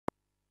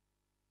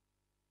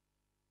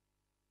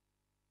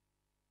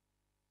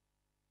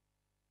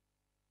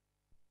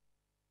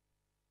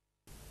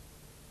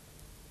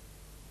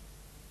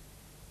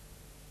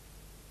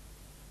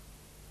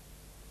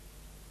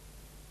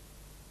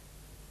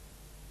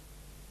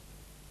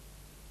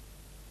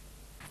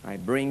I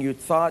bring you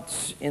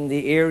thoughts in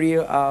the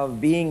area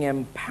of being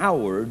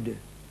empowered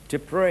to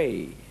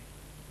pray.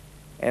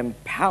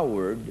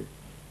 Empowered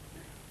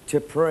to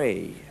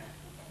pray.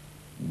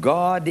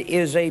 God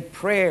is a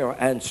prayer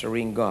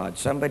answering God.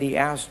 Somebody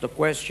asked the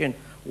question,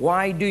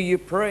 why do you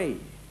pray?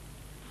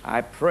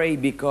 I pray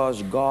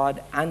because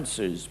God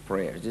answers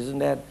prayers. Isn't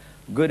that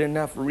good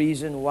enough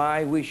reason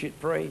why we should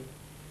pray?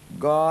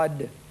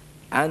 God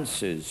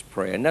answers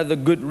prayer. Another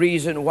good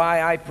reason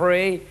why I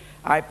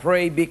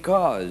pray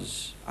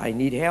because I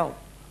need help.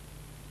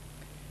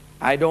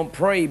 I don't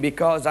pray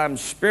because I'm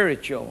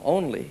spiritual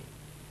only.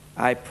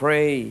 I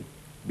pray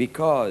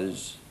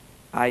because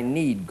I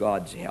need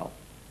God's help.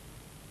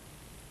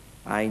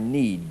 I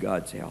need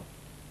God's help.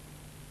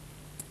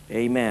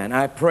 Amen.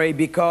 I pray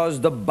because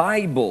the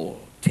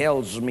Bible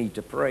tells me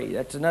to pray.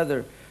 That's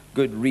another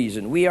good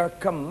reason. We are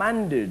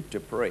commanded to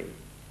pray.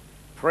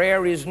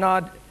 Prayer is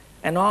not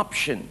an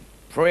option.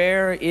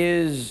 Prayer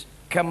is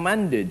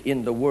commanded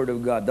in the Word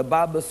of God. The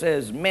Bible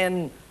says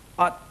men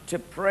ought to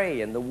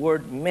pray. And the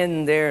word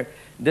men there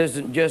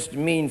doesn't just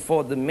mean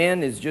for the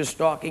men. It's just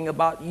talking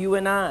about you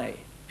and I,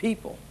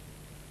 people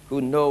who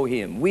know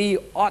Him. We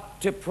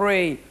ought to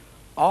pray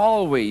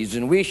always,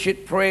 and we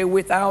should pray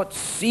without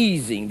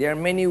ceasing. There are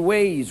many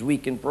ways we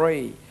can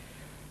pray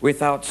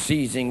without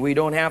ceasing. We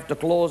don't have to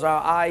close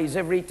our eyes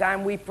every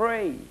time we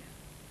pray.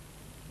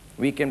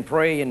 We can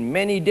pray in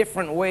many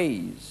different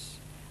ways.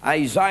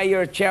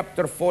 Isaiah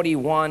chapter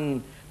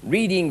 41,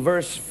 reading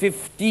verse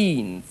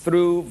 15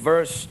 through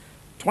verse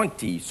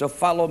 20. So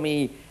follow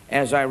me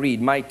as I read.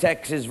 My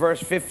text is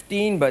verse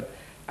 15, but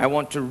I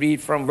want to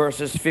read from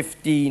verses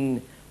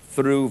 15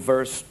 through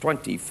verse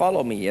 20.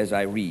 Follow me as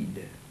I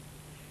read.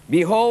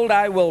 Behold,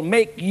 I will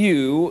make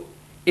you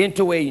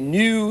into a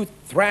new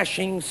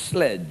thrashing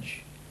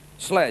sledge,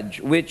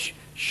 which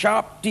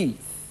sharp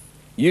teeth.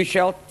 You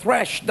shall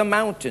thresh the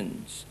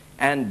mountains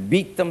and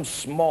beat them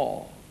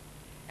small,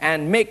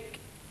 and make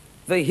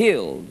the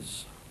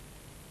hills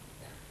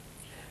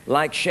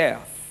like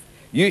chaff.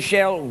 You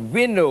shall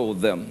winnow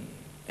them,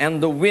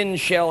 and the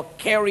wind shall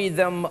carry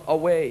them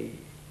away.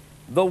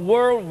 The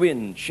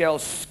whirlwind shall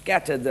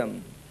scatter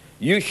them.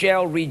 You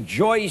shall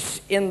rejoice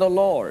in the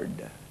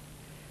Lord,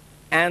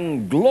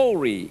 and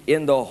glory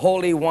in the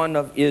Holy One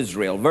of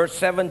Israel. Verse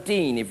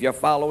 17, if you're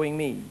following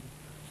me.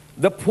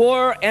 The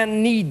poor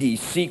and needy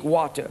seek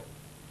water,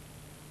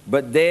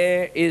 but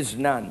there is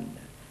none.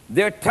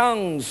 Their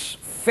tongues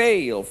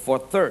fail for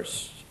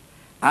thirst.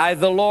 I,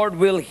 the Lord,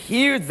 will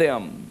hear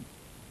them,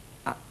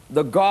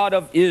 the God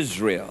of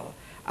Israel.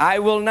 I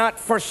will not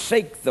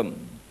forsake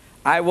them.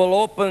 I will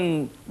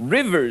open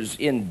rivers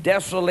in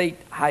desolate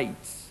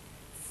heights,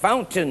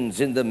 fountains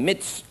in the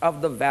midst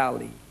of the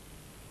valley.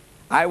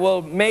 I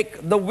will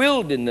make the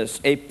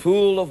wilderness a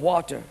pool of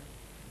water,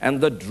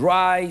 and the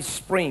dry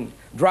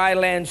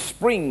land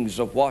springs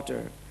of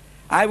water.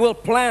 I will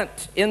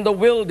plant in the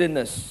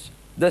wilderness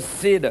the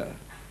cedar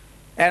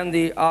and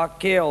the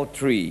archel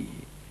tree,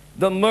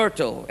 the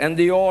myrtle and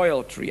the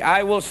oil tree.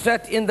 I will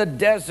set in the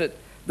desert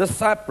the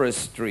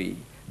cypress tree,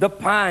 the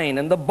pine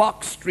and the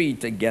box tree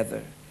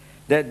together,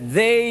 that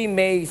they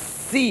may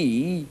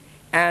see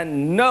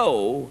and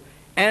know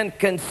and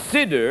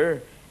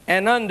consider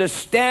and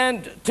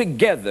understand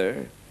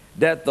together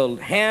that the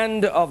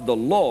hand of the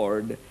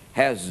Lord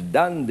has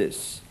done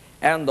this,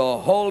 and the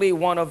Holy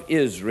One of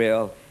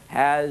Israel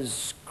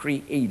has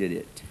created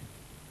it.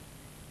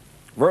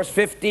 Verse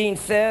 15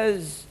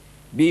 says,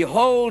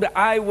 behold,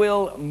 I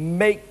will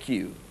make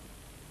you.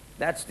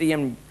 That's the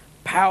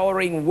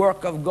empowering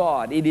work of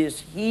God. It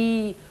is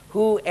He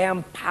who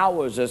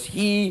empowers us.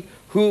 He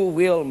who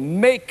will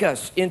make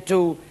us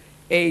into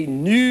a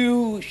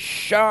new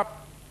sharp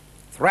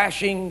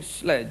thrashing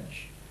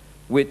sledge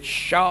with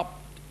sharp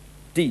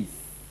teeth.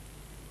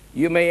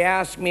 You may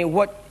ask me,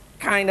 what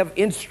kind of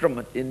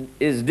instrument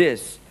is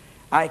this?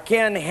 I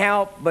can't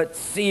help but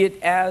see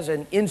it as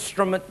an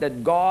instrument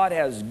that God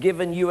has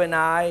given you and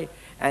I,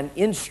 an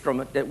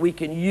instrument that we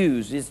can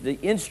use. It's the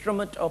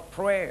instrument of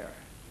prayer.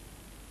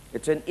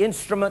 It's an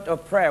instrument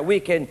of prayer. We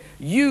can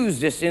use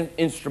this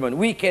instrument.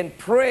 We can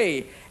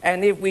pray,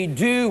 and if we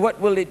do, what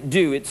will it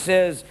do? It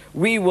says,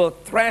 we will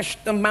thrash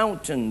the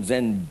mountains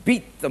and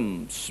beat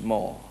them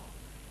small,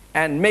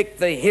 and make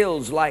the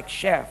hills like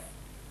chaff,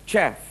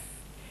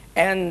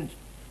 and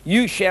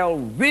you shall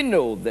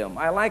winnow them.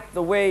 I like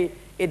the way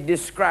it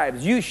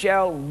describes. You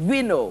shall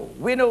winnow.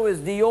 Winnow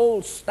is the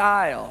old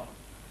style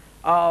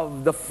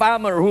of the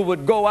farmer who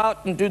would go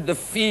out into the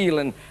field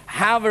and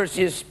harvest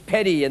his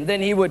paddy, and then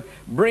he would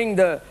bring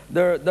the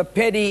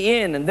paddy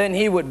in, and then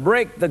he would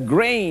break the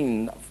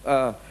grain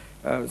so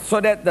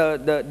that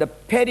the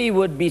paddy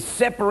would be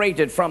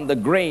separated from the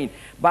grain.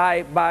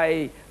 By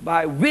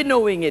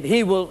winnowing it,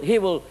 he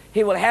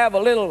will have a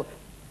little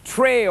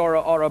tray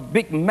or a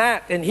big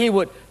mat, and he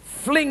would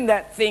fling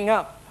that thing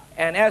up,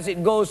 and as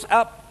it goes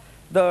up,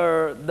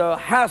 the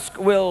husk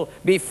will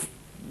be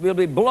will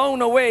be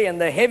blown away,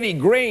 and the heavy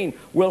grain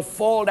will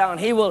fall down.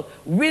 He will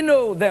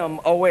winnow them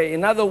away.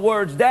 In other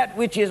words, that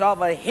which is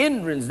of a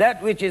hindrance,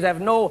 that which is of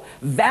no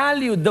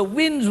value, the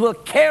winds will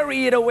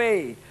carry it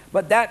away.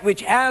 But that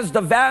which has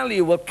the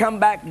value will come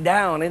back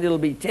down, and it'll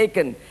be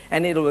taken,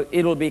 and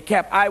it'll be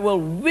kept. I will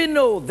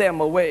winnow them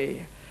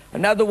away.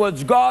 In other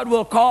words, God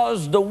will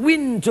cause the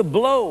wind to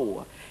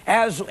blow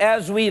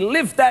as we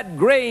lift that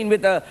grain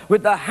with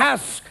the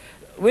husk,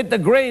 with the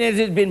grain as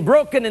it's been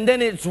broken, and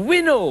then it's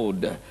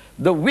winnowed.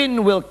 The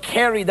wind will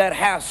carry that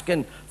husk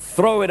and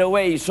throw it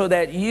away, so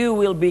that you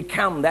will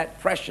become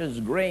that precious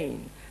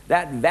grain,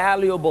 that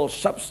valuable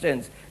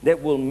substance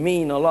that will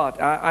mean a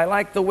lot. I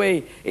like the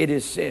way it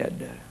is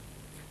said.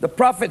 The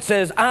prophet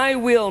says, I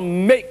will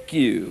make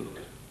you.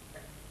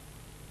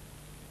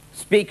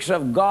 Speaks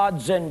of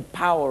God's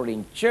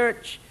empowering.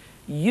 Church,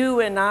 you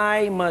and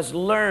I must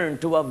learn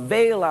to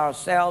avail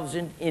ourselves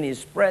in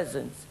His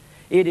presence.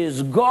 It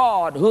is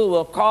God who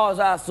will cause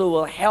us, who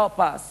will help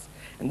us.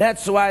 And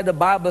that's why the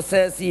Bible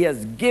says He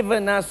has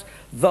given us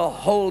the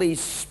Holy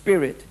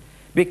Spirit,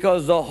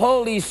 because the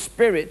Holy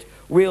Spirit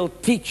will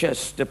teach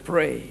us to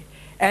pray,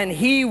 and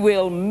He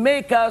will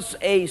make us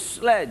a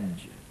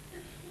sledge.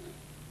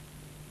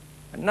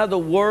 Another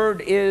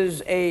word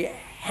is a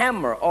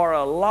hammer, or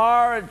a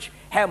large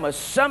hammer,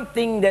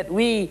 something that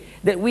we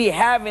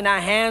have in our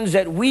hands,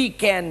 that we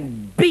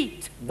can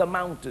beat the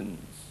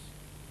mountains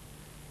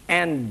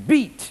and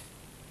beat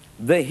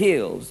the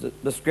hills,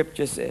 the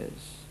scripture says.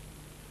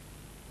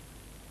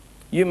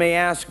 You may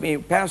ask me,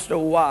 Pastor,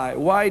 why?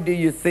 Why do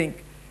you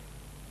think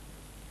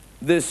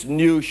this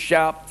new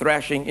sharp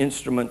thrashing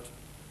instrument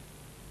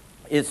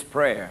is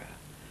prayer?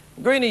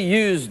 I'm going to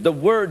use the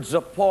words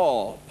of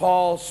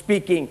Paul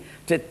speaking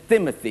to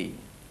Timothy.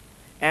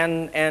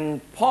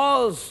 And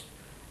Paul's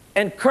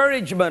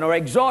encouragement or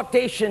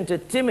exhortation to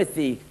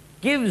Timothy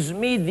gives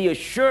me the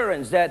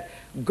assurance that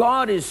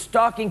God is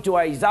talking to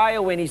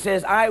Isaiah when He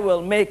says, I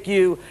will make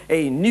you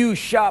a new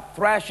sharp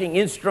thrashing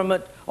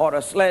instrument or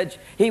a sledge.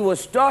 He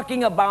was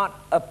talking about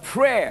a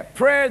prayer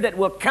that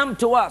will come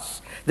to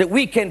us, that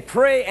we can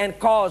pray and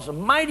cause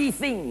mighty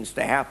things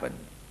to happen.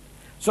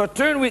 So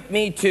turn with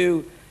me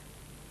to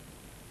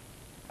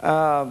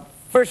 1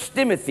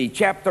 Timothy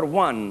chapter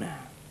 1.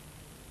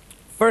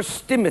 1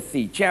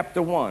 Timothy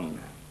chapter 1.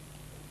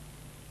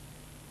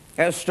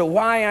 As to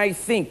why I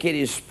think it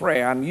is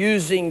prayer, I'm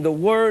using the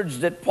words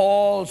that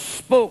Paul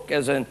spoke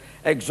as an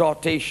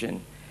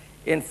exhortation.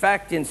 In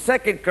fact, in 2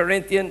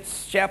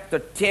 Corinthians chapter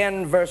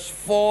 10, verse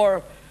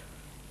 4,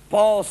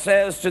 Paul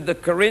says to the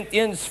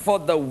Corinthians, for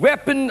the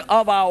weapon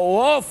of our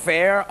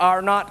warfare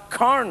are not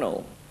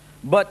carnal,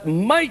 but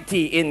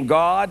mighty in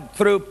God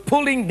through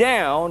pulling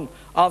down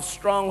of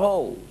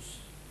strongholds.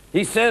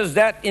 He says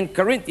that in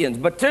Corinthians.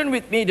 But turn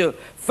with me to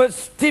 1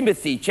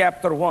 Timothy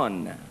chapter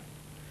 1.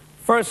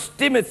 1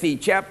 Timothy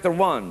chapter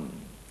 1,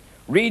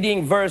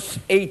 reading verse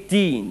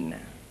 18.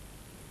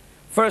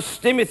 1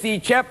 Timothy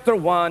chapter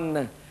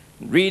 1,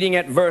 reading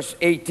at verse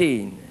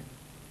 18.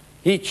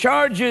 He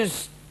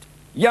charges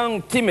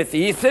young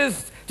Timothy. He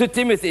says to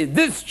Timothy,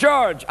 this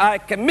charge I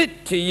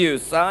commit to you,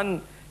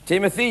 son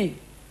Timothy,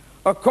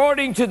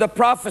 according to the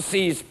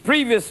prophecies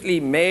previously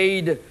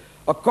made,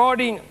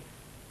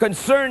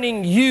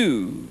 concerning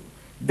you,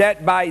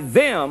 that by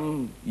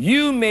them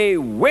you may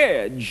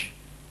wage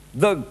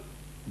the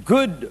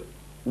good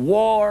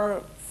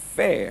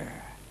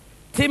warfare.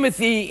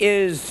 Timothy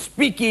is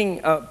speaking,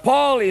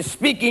 Paul is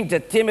speaking to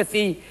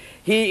Timothy.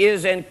 He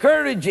is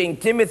encouraging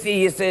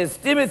Timothy. He says,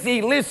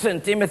 Timothy, listen,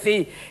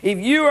 Timothy, if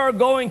you are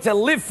going to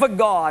live for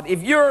God,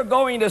 if you're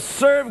going to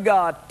serve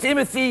God,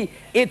 Timothy,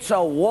 it's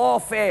a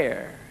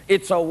warfare.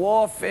 It's a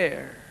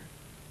warfare.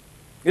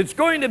 It's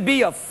going to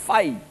be a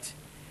fight.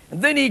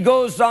 And then he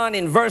goes on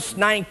in verse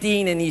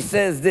 19 and he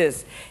says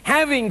this,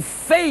 having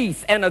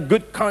faith and a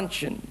good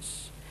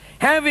conscience,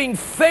 having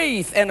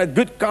faith and a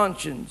good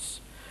conscience,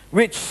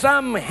 which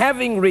some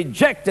having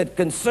rejected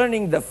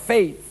concerning the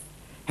faith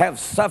have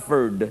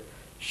suffered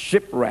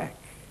shipwreck.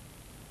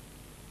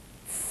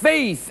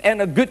 Faith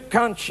and a good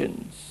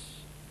conscience.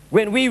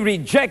 When we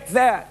reject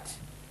that,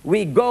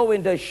 we go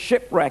into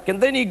shipwreck.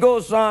 And then he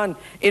goes on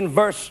in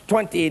verse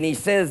 20 and he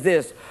says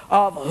this,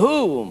 of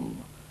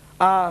whom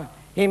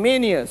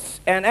Hymenaeus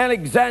and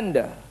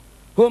Alexander,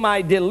 whom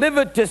I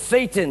delivered to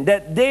Satan,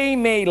 that they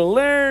may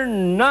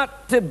learn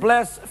not to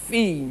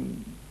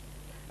blaspheme.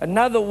 In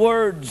other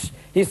words,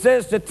 he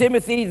says to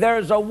Timothy,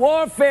 there's a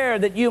warfare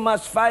that you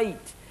must fight.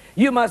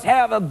 You must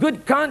have a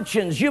good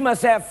conscience. You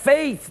must have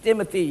faith,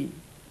 Timothy.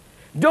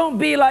 Don't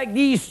be like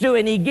these two.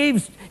 And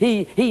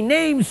he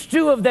names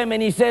two of them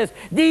and he says,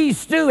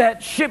 these two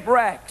had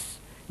shipwrecks.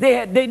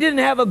 They didn't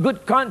have a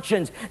good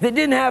conscience. They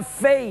didn't have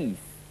faith.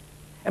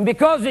 And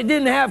because they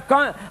didn't have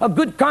a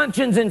good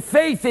conscience and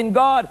faith in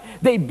God,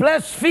 they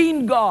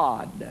blasphemed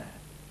God.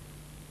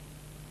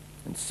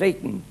 And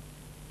Satan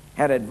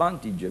had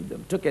advantage of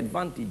them, took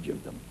advantage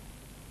of them.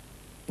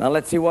 Now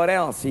let's see what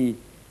else he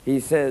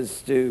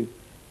says to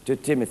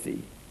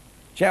Timothy.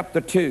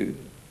 Chapter 2,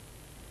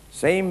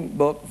 same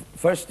book,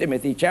 1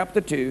 Timothy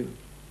chapter 2.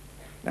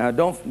 Now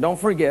don't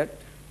forget,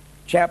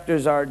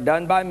 chapters are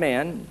done by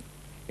man.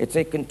 It's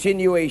a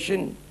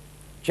continuation.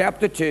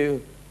 Chapter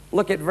 2,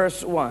 look at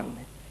verse 1.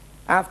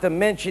 After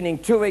mentioning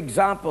two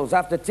examples,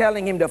 after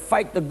telling him to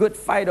fight the good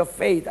fight of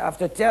faith,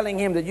 after telling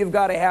him that you've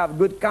got to have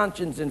good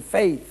conscience and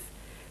faith,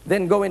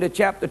 then go into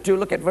chapter 2,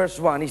 look at verse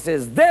 1. He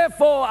says,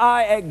 therefore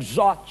I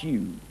exhort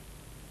you.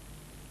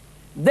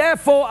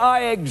 Therefore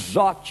I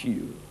exhort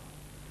you,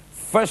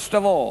 first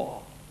of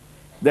all,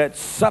 that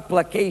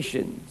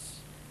supplications,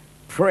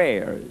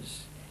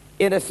 prayers,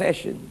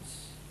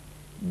 intercessions,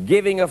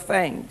 giving of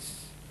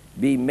thanks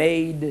be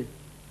made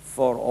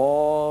for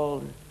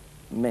all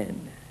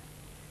men.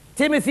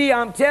 Timothy,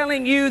 I'm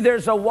telling you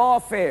there's a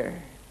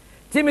warfare.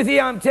 Timothy,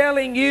 I'm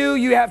telling you,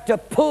 you have to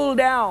pull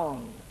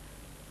down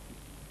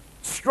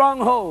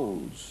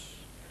strongholds.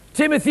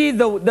 Timothy,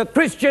 the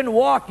Christian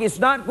walk is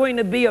not going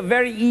to be a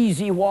very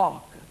easy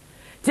walk.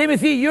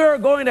 Timothy, you're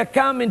going to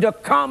come into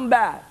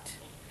combat.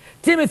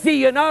 Timothy,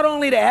 you're not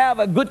only to have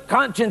a good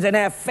conscience and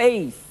have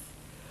faith.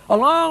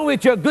 Along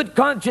with your good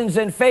conscience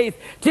and faith,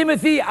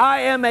 Timothy,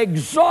 I am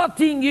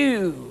exhorting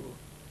you.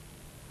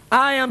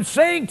 I am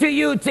saying to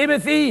you,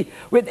 Timothy,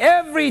 with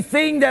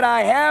everything that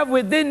I have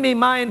within me,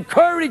 my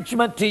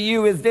encouragement to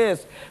you is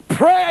this.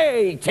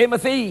 Pray,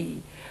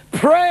 Timothy.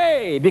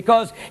 Pray,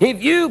 because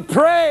if you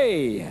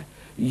pray,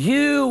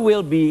 you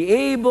will be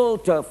able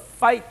to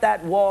fight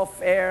that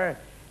warfare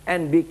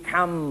and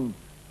become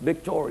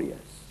victorious.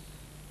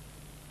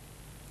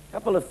 A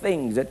couple of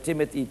things that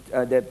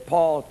that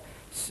Paul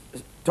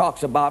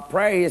talks about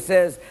prayer. He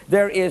says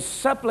there is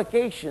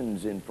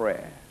supplications in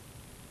prayer.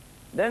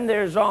 Then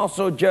there's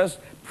also just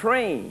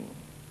praying.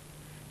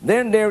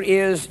 Then there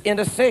is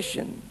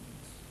intercession,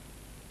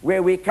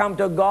 where we come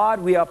to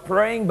God, we are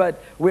praying,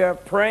 but we are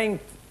praying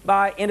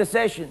by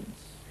intercessions.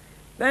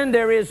 Then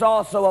there is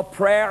also a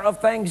prayer of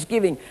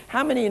thanksgiving.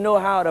 How many know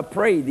how to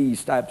pray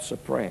these types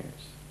of prayers?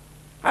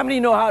 How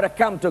many know how to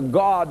come to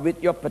God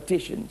with your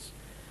petitions?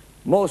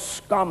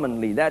 Most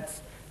commonly,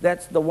 that's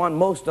the one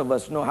most of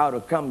us know how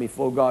to come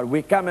before God.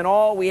 We come and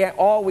all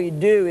we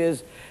do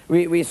is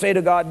we say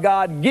to God,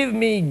 God, give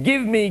me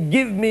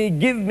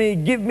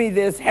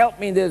this, help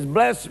me this,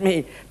 bless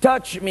me,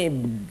 touch me,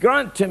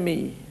 grant to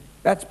me.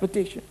 That's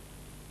petition.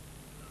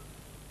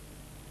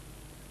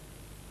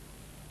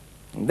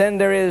 And then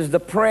there is the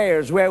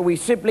prayers where we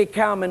simply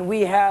come and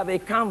we have a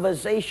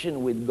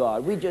conversation with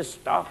God. We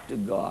just talk to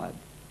God.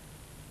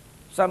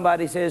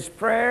 Somebody says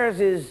prayers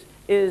is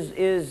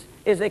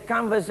a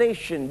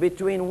conversation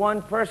between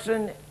one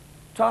person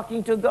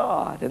talking to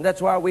God. And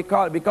that's why we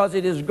call it, because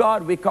it is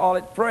God, we call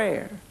it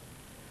prayer.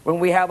 When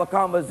we have a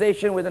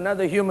conversation with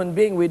another human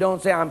being, we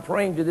don't say, I'm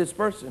praying to this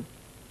person.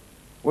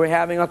 We're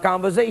having a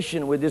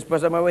conversation with this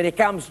person. But when it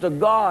comes to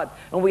God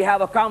and we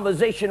have a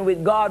conversation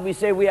with God, we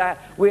say we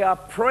are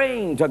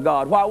praying to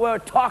God while we're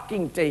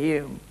talking to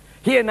Him.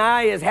 He and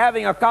I is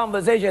having a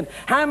conversation.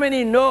 How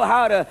many know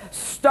how to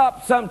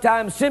stop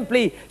sometimes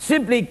simply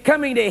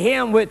coming to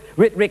Him with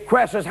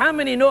requests? How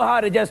many know how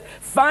to just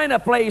find a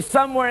place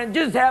somewhere and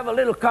just have a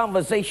little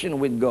conversation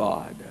with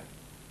God?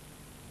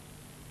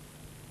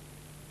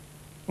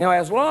 Now,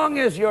 as long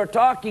as you're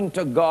talking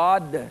to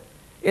God,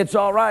 it's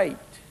all right.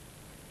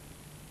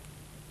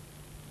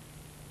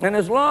 And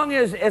as long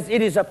as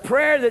it is a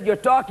prayer that you're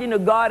talking to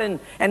God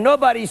and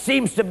nobody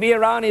seems to be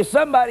around, if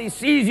somebody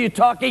sees you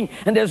talking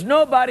and there's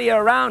nobody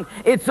around,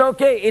 it's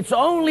okay. It's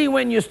only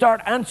when you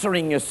start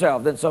answering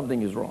yourself that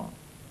something is wrong.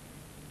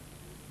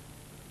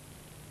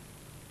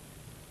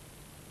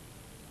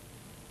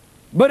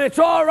 But it's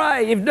all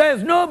right if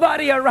there's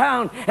nobody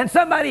around and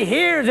somebody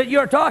hears that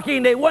you're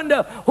talking, they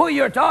wonder who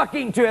you're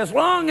talking to, as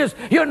long as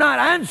you're not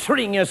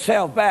answering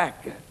yourself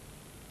back.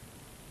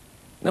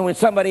 Then when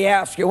somebody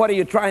asks you, what are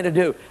you trying to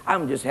do?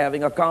 I'm just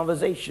having a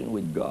conversation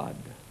with God.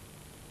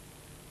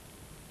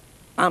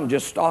 I'm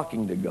just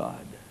talking to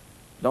God.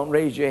 Don't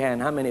raise your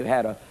hand. How many have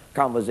had a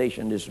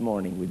conversation this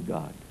morning with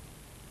God?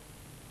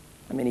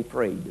 How many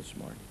prayed this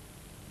morning?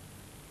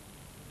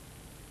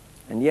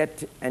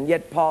 And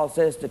yet Paul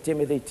says to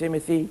Timothy,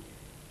 Timothy,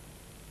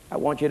 I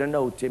want you to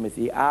know,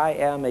 Timothy, I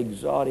am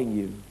exhorting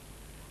you.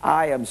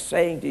 I am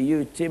saying to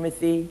you,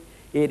 Timothy,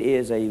 it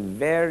is a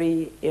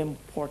very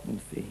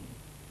important thing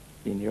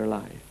in your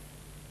life.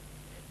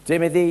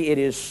 Timothy, it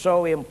is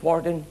so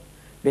important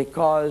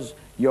because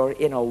you're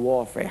in a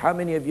warfare. How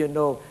many of you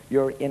know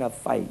you're in a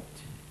fight?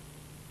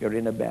 You're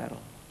in a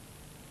battle.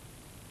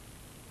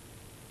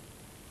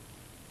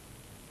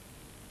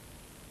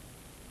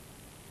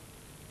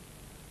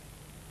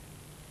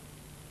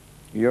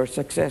 Your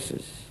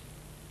successes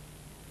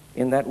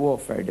in that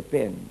warfare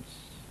depends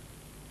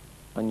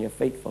on your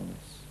faithfulness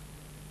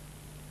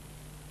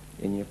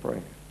in your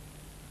prayer.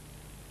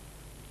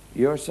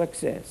 Your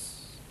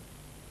success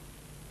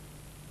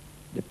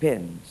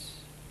depends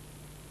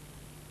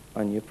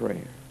on your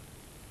prayer.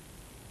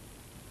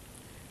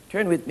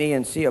 Turn with me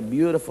and see a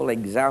beautiful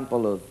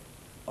example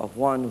of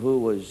one who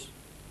was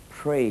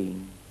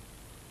praying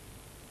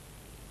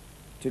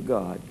to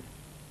God,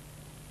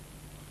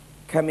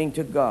 coming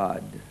to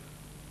God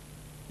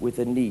with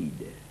a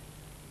need.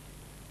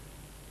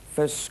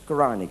 1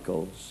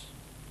 Chronicles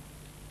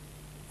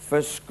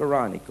First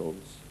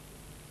Chronicles.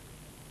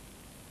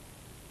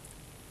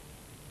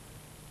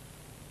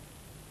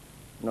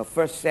 No,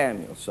 First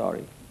Samuel,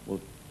 sorry. We'll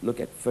look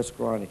at First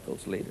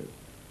Chronicles later.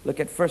 Look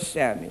at First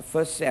Samuel.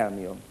 First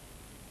Samuel.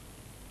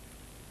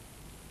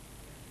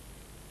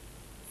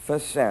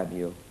 First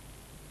Samuel.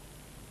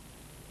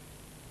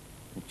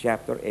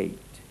 Chapter 8.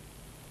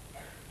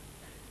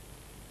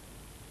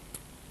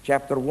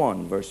 Chapter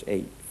 1, verse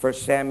 8.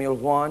 First Samuel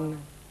 1.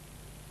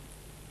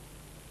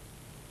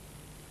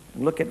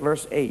 And look at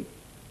verse 8.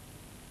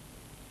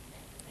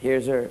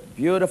 Here's a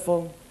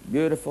beautiful,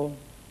 beautiful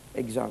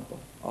example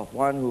of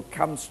one who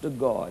comes to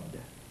God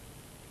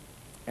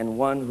and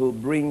one who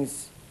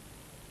brings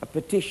a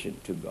petition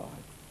to God.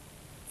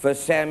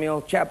 First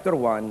Samuel chapter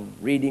 1,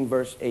 reading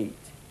verse 8.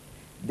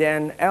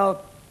 Then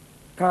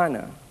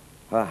Elkanah,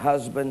 her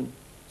husband,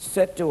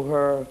 said to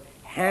her,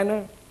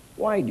 Hannah,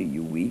 why do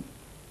you weep?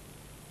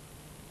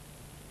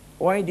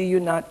 Why do you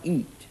not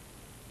eat?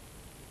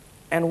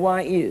 And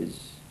why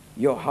is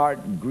your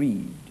heart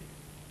grieved?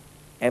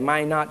 Am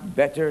I not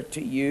better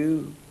to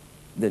you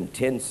than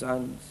 10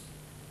 sons?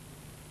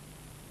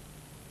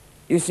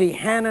 You see,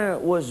 Hannah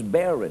was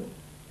barren.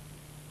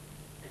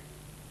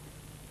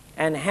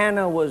 And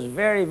Hannah was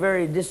very,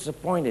 very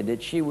disappointed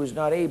that she was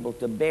not able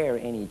to bear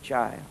any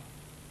child.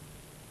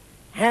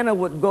 Hannah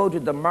would go to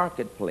the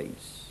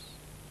marketplace.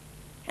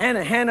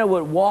 Hannah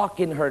would walk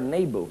in her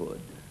neighborhood.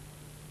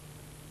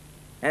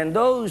 And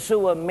those who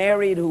were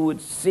married who would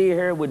see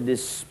her would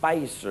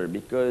despise her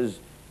because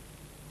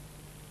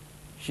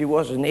she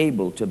wasn't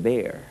able to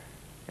bear.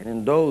 And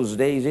in those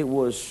days, it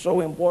was so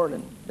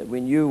important that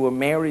when you were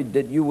married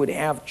that you would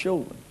have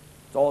children.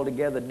 It's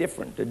altogether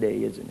different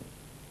today, isn't it?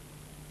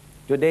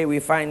 Today we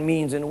find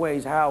means and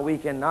ways how we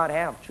cannot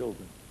have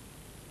children.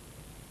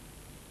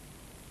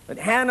 But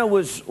Hannah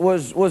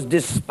was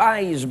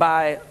despised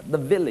by the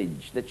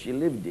village that she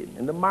lived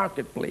in the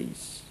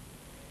marketplace.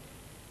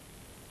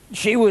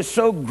 She was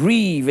so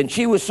grieved and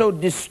she was so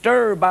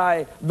disturbed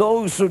by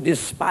those who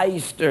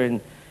despised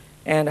her.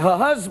 And her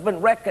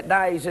husband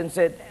recognized and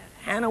said,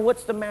 Hannah,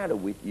 what's the matter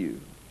with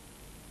you?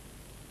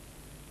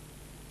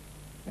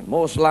 And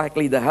most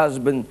likely the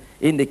husband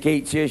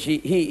indicates here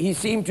he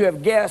seemed to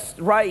have guessed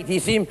right. He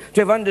seemed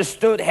to have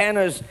understood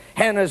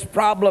Hannah's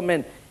problem.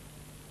 And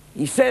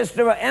he says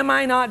to her, am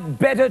I not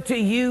better to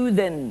you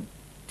than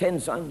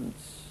 10 sons?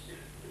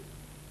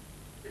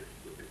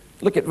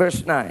 Look at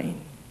verse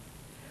 9.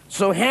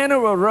 So Hannah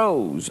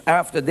arose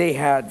after they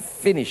had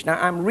finished. Now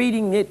I'm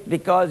reading it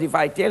because if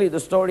I tell you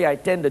the story, I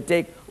tend to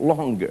take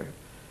longer.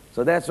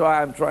 So that's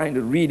why I'm trying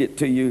to read it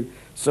to you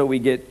so we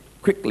get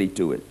quickly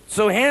to it.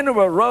 So Hannah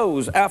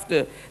arose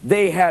after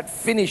they had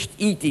finished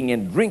eating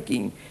and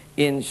drinking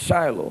in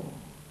Shiloh.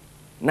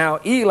 Now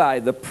Eli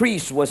the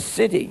priest was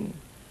sitting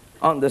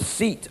on the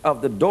seat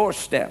of the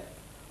doorstep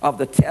of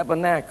the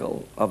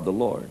tabernacle of the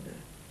Lord.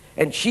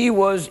 And she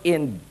was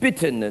in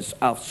bitterness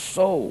of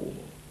soul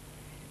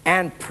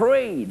and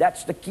prayed.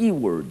 That's the key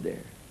word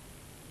there.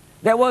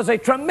 There was a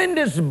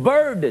tremendous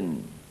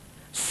burden.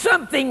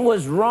 Something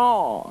was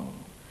wrong.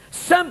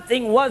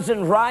 Something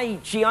wasn't right.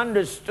 She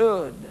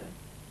understood.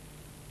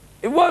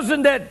 It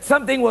wasn't that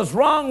something was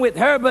wrong with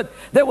her, but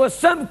there was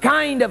some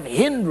kind of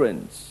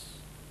hindrance.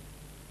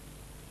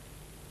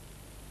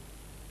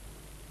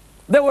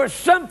 There was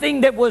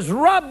something that was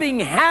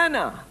robbing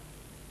Hannah.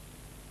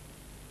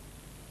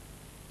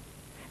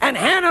 And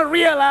Hannah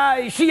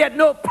realized she had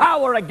no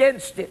power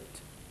against it.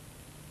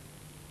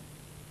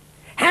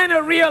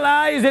 Hannah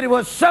realized that it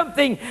was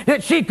something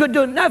that she could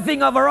do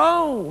nothing of her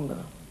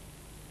own.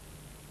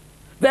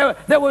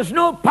 There was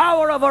no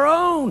power of her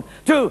own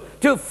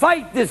to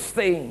fight this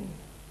thing.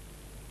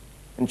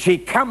 And she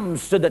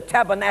comes to the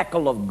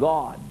tabernacle of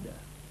God.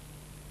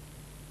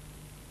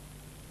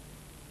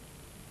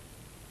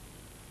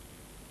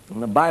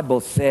 And the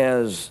Bible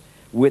says,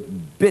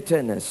 with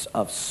bitterness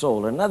of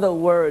soul. In other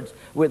words,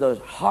 with a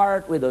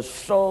heart, with a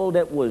soul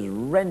that was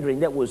rending,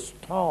 that was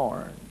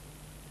torn,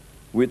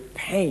 with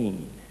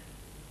pain,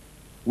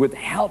 with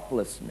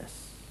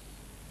helplessness,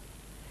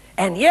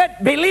 and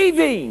yet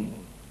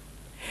believing,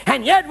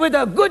 and yet with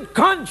a good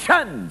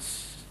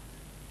conscience,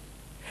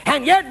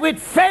 and yet with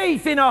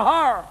faith in her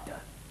heart.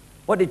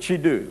 What did she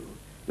do?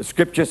 The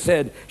scripture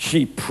said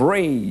she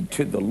prayed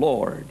to the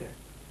Lord,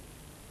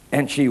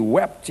 and she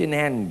wept in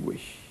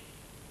anguish.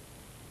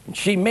 And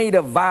she made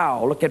a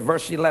vow. Look at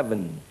verse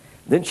 11.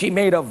 Then she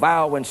made a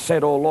vow and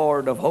said, O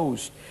Lord of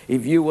hosts,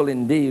 if you will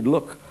indeed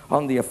look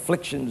on the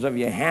afflictions of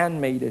your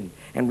handmaiden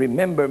and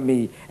remember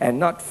me and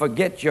not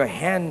forget your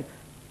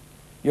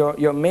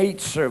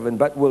maidservant,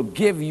 but will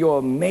give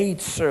your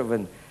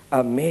maidservant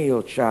a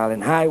male child,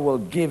 and I will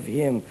give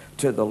him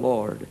to the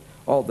Lord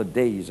all the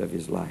days of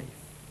his life.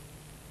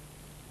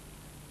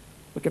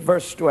 Look at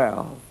verse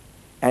 12.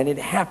 And it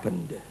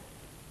happened,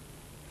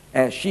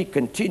 as she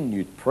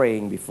continued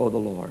praying before the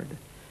Lord,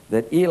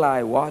 that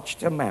Eli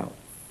watched her mouth.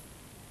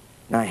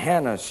 Now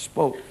Hannah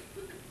spoke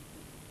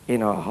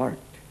in her heart.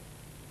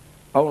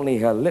 Only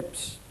her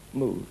lips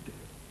moved,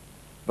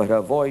 but her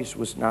voice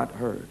was not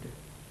heard.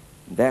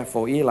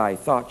 Therefore Eli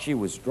thought she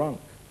was drunk.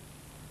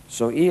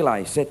 So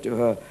Eli said to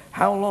her,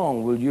 how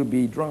long will you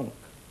be drunk?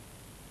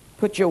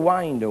 Put your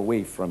wine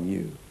away from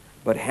you.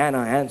 But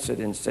Hannah answered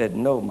and said,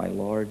 no, my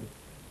Lord,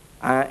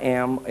 I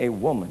am a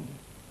woman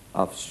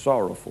of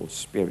sorrowful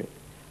spirit.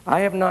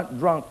 I have not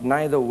drunk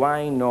neither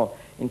wine nor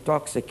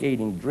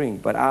intoxicating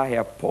drink, but I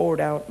have poured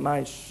out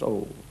my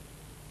soul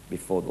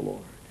before the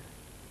Lord.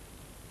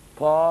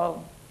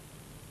 Paul,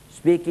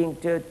 speaking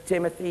to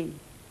Timothy,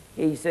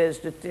 he says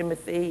to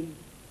Timothy,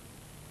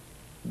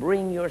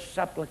 bring your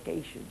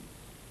supplications.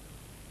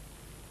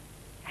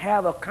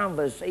 Have a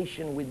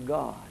conversation with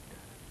God.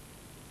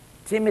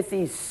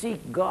 Timothy,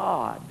 seek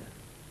God.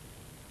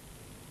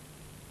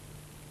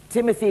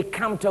 Timothy,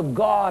 come to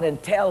God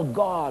and tell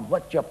God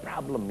what your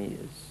problem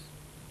is.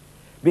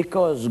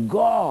 Because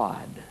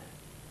God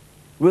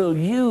will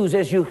use,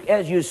 as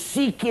you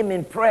seek Him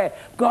in prayer,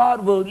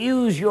 God will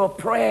use your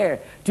prayer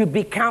to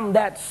become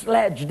that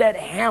sledge, that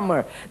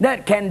hammer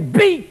that can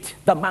beat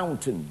the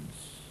mountains,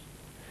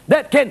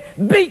 that can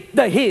beat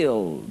the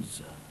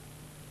hills.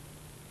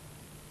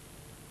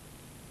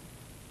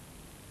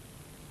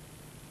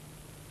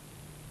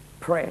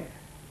 Prayer.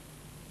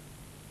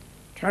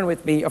 Turn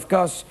with me. Of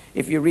course,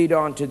 if you read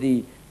on to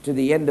the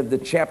end of the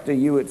chapter,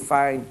 you would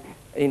find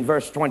in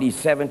verse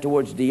 27,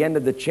 towards the end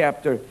of the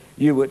chapter,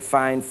 you would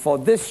find, for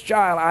this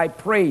child I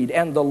prayed,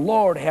 and the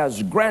Lord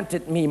has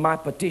granted me my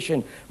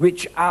petition,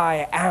 which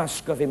I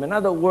ask of Him. In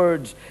other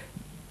words,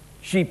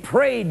 she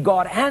prayed,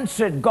 God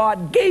answered,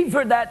 God gave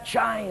her that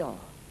child.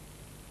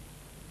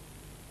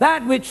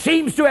 That which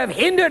seems to have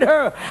hindered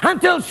her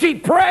until she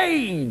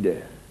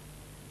prayed,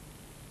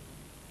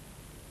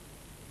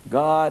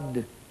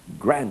 God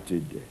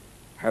granted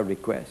her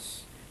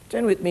request.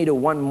 Turn with me to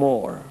one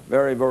more,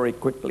 very, very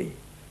quickly.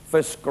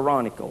 1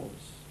 Chronicles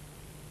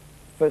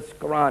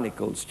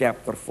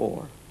chapter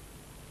 4.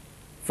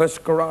 1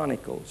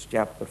 Chronicles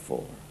chapter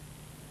 4.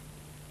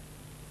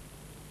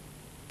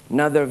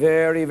 Another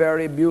very,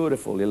 very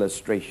beautiful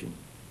illustration.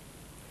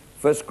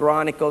 1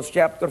 Chronicles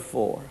chapter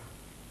 4.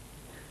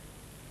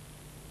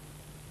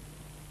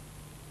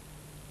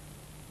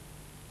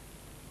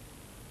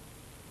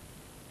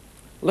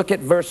 Look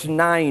at verse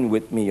 9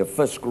 with me of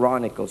 1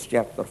 Chronicles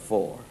chapter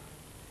 4.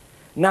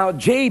 Now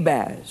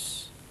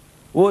Jabez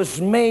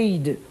was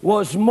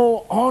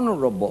more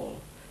honorable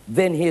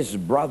than his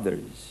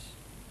brothers,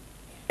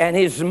 and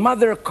his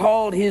mother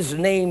called his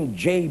name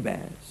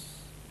Jabez,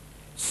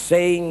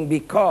 saying,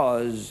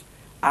 because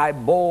I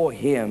bore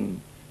him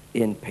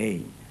in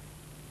pain.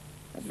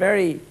 That's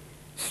very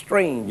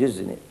strange,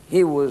 isn't it?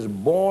 He was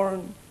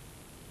born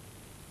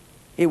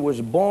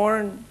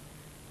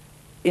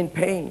in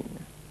pain.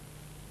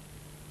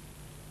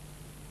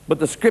 But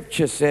the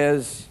scripture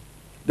says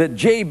that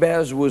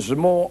Jabez was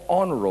more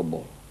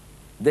honorable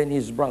than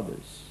his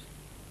brothers.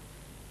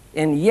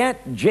 And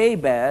yet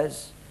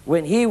Jabez,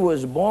 when he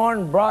was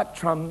born, brought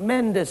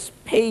tremendous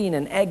pain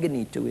and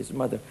agony to his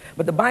mother.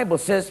 But the Bible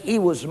says he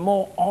was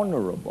more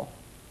honorable.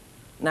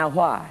 Now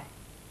why?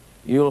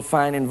 You'll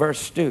find in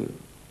verse 2.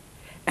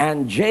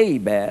 And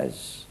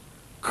Jabez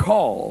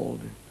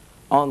called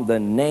on the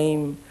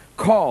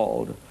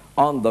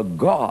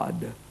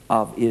God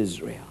of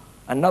Israel.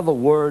 In other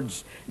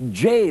words,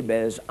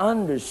 Jabez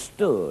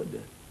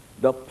understood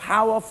the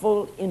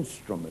powerful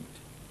instrument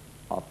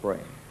of prayer.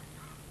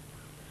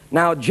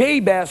 Now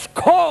Jabez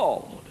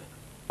called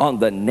on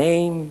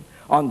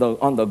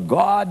the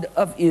God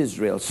of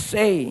Israel,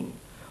 saying,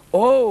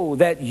 oh,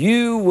 that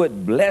you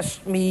would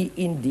bless me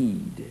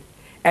indeed,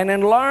 and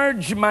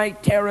enlarge my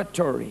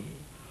territory,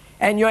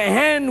 and your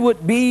hand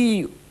would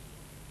be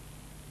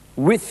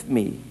with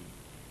me,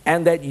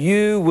 and that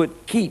you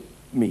would keep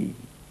me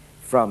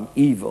from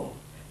evil,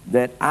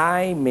 that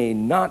I may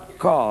not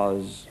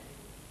cause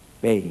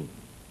pain.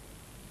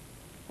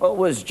 What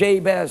was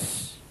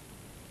Jabez?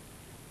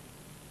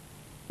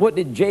 What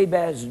did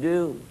Jabez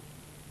do?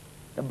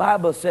 The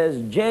Bible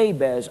says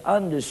Jabez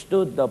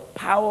understood the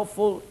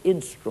powerful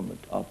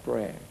instrument of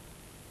prayer.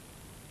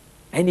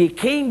 And he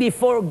came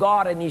before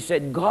God and he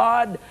said,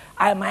 God,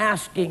 I'm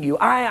asking you.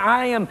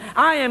 I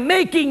am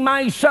making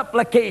my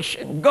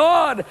supplication.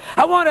 God,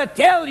 I want to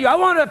tell you. I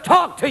want to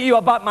talk to you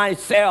about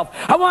myself.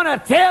 I want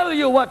to tell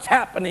you what's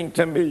happening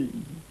to me.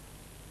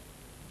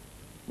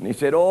 And he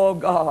said, oh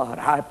God,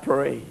 I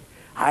pray.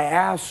 I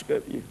ask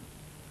of you.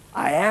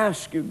 I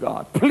ask you,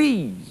 God,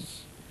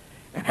 please.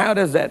 And how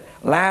does that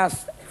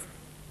last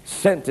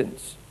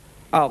sentence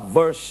of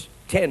verse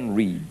 10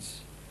 reads?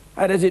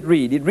 How does it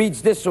read? It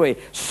reads this way.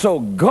 So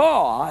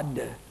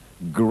God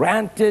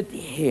granted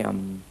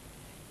him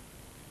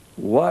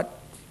what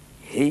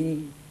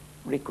he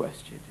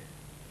requested.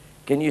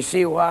 Can you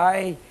see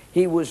why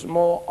he was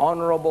more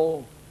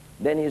honorable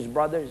than his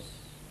brothers?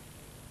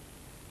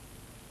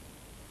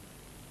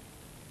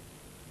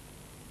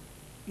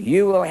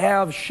 You will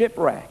have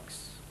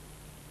shipwrecks.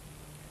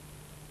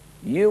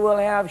 You will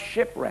have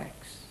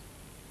shipwrecks.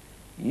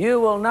 You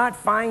will not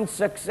find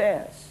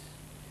success.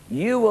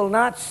 You will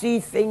not see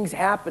things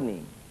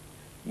happening.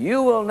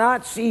 You will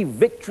not see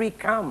victory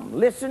come.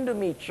 Listen to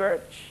me,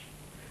 church.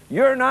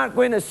 You're not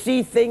going to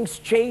see things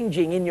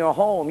changing in your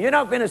home. You're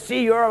not going to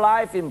see your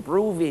life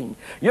improving.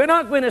 You're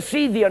not going to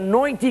see the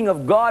anointing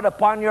of God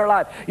upon your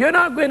life. You're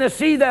not going to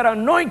see that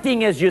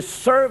anointing as you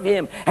serve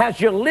Him,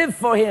 as you live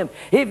for Him,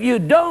 if you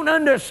don't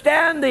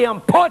understand the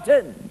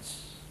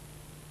importance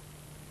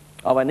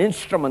of an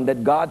instrument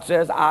that God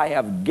says, I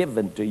have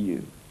given to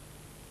you.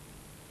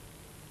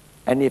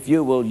 And if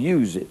you will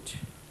use it,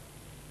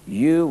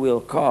 you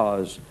will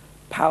cause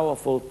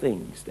powerful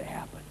things to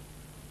happen.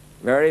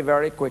 Very,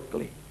 very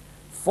quickly.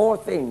 4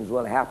 things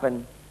will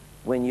happen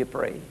when you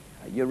pray.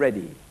 Are you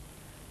ready?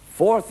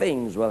 4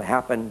 things will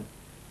happen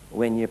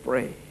when you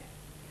pray.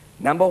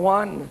 Number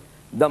 1,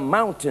 the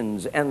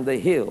mountains and the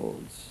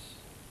hills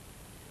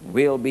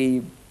will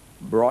be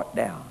brought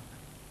down.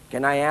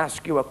 Can I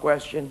ask you a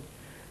question?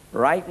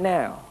 Right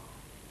now,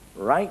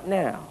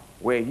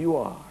 where you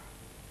are,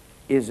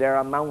 is there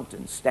a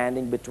mountain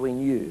standing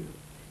between you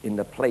in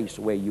the place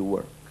where you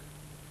work?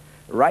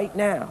 Right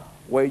now,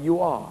 where you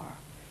are,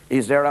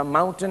 is there a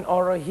mountain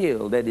or a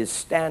hill that is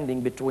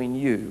standing between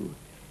you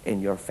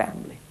and your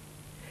family?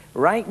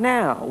 Right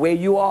now, where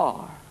you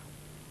are,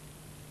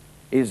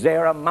 is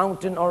there a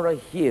mountain or a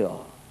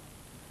hill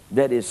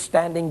that is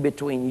standing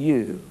between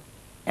you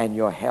and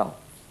your health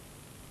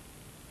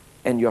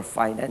and your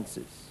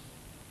finances,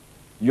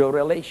 your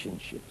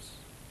relationships?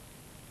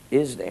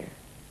 Is there?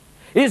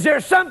 Is there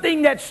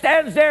something that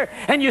stands there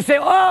and you say,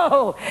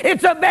 oh,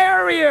 it's a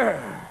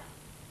barrier?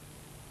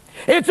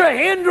 It's a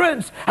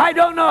hindrance. I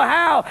don't know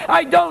how.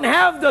 I don't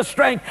have the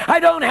strength. I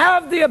don't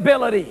have the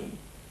ability.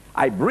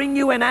 I bring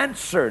you an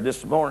answer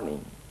this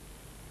morning.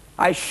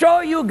 I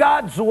show you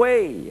God's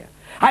way.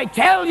 I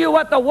tell you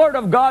what the Word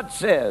of God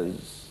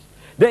says,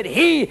 that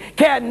He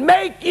can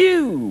make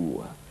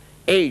you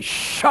a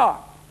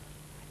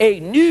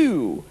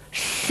new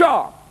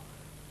sharp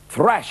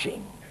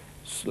thrashing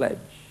sledge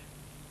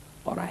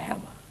or a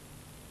hammer.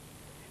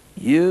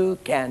 You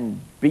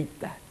can beat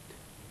that.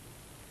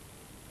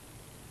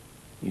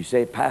 You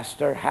say,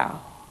 Pastor, how?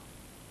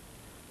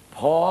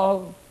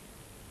 Paul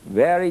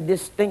very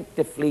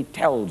distinctively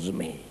tells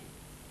me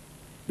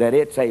that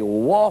it's a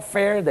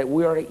warfare that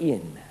we're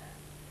in.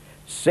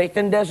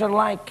 Satan doesn't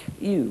like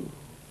you.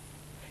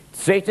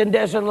 Satan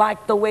doesn't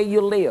like the way you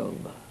live.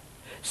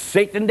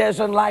 Satan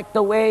doesn't like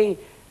the way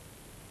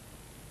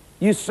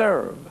you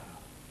serve,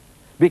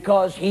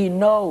 because he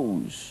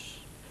knows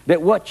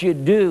that what you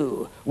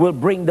do will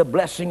bring the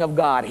blessing of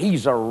God.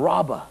 He's a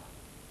robber.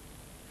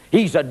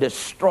 He's a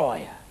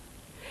destroyer.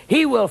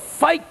 He will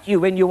fight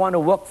you when you want to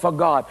work for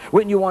God,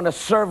 when you want to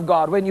serve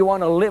God, when you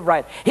want to live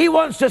right. He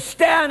wants to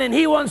stand and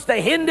he wants to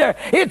hinder.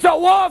 It's a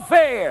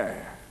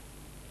warfare.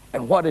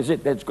 And what is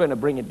it that's going to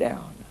bring it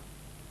down?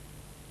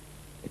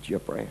 It's your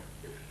prayer.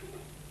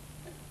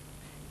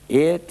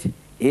 It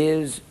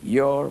is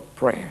your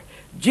prayer.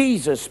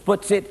 Jesus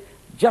puts it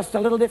just a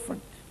little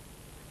different.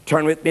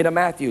 Turn with me to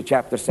Matthew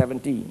chapter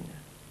 17.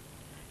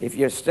 If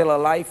you're still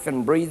alive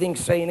and breathing,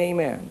 say an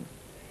amen.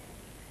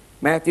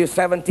 Matthew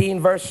 17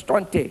 verse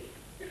 20.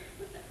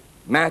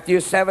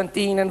 Matthew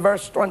 17 and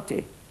verse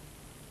 20.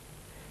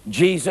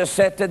 Jesus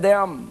said to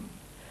them,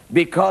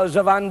 because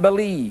of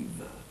unbelief,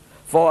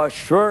 for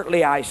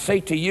assuredly I say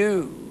to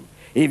you,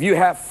 if you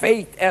have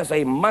faith as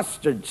a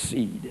mustard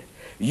seed,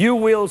 you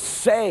will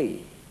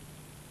say,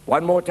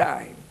 one more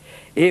time,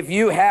 if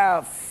you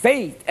have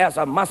faith as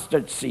a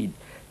mustard seed.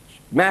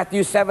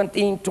 Matthew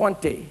 17,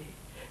 20.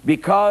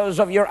 Because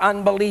of your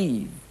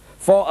unbelief,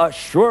 for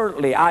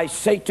assuredly I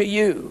say to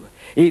you,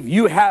 if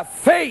you have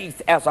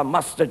faith as a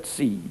mustard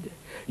seed,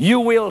 you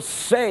will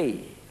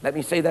say, let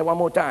me say that one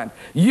more time.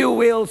 You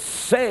will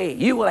say,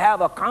 you will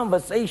have a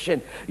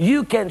conversation.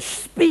 You can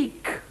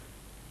speak.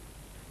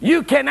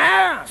 You can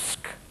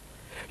ask.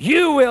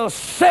 You will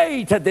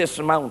say to this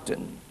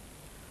mountain,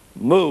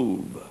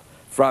 move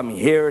from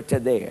here to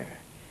there,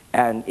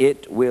 and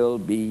it will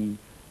be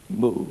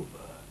moved.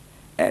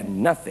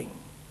 And nothing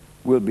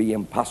will be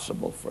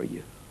impossible for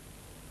you.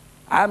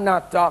 I'm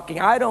not talking,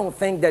 I don't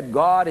think that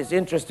God is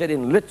interested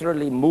in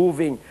literally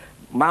moving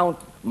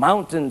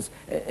mountains,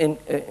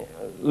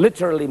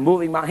 literally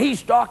moving mountains.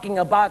 He's talking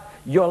about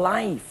your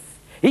life.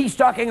 He's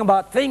talking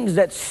about things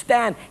that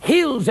stand,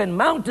 hills and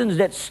mountains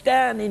that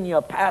stand in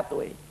your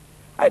pathway.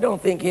 I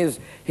don't think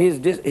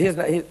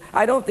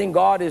I don't think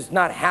God is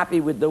not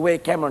happy with the way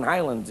Cameron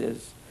Highlands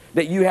is.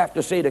 That you have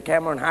to say to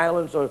Cameron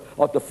Highlands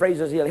or to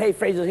Fraser's Hill, hey,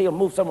 Fraser's Hill,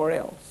 move somewhere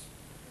else.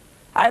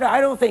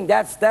 I don't think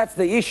that's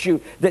the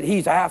issue that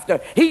he's after.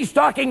 He's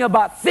talking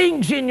about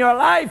things in your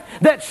life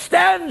that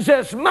stands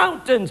as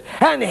mountains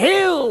and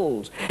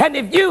hills. And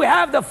if you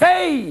have the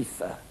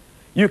faith,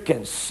 you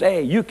can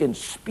say, you can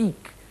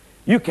speak,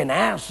 you can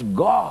ask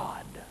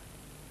God.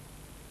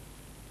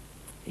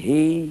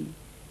 He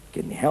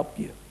can help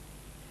you.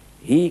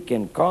 He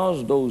can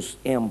cause those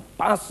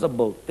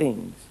impossible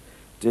things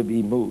to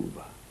be moved.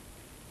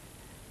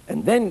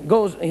 And then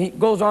he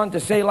goes on to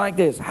say like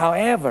this,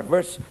 however,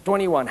 verse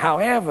 21,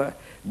 however,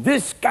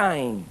 this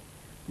kind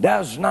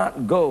does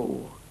not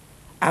go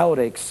out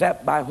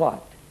except by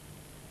what?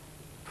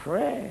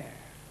 Prayer.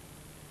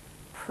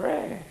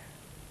 Prayer.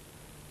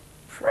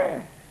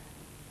 prayer.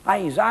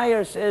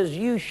 Isaiah says,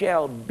 you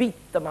shall beat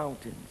the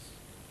mountains.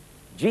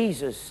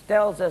 Jesus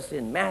tells us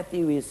in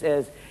Matthew, he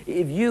says,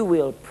 if you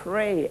will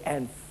pray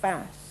and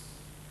fast,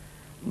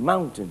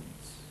 mountains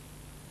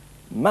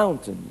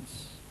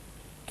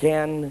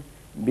can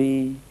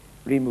be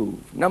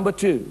removed. Number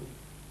two,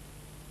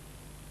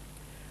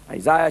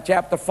 Isaiah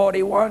chapter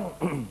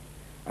 41.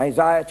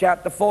 Isaiah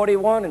chapter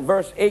 41 and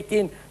verse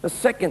 18. The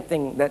second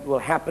thing that will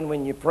happen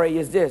when you pray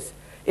is this.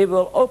 It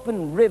will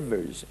open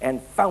rivers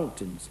and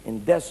fountains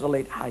in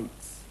desolate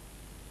heights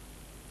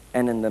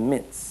and in the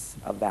midst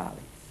of valleys.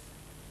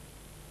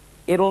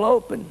 It'll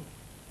open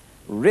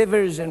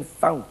rivers and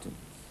fountains.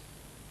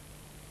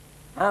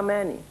 How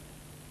many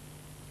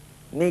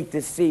need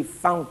to see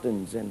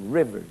fountains and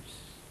rivers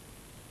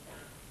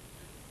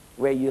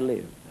where you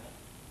live?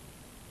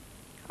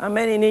 How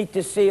many need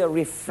to see a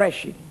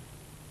refreshing?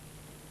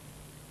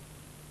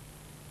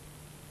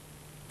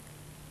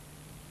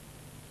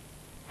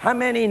 How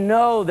many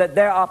know that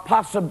there are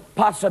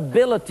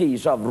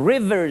possibilities of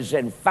rivers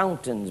and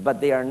fountains,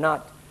 but they are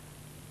not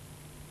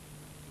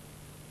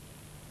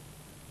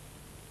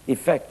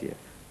effective?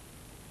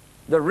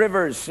 The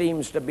rivers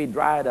seems to be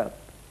dried up.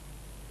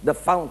 The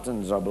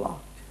fountains are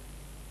blocked.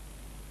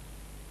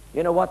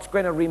 You know what's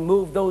going to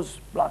remove those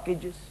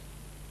blockages?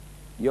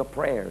 Your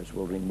prayers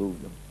will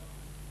remove them.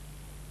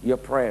 Your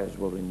prayers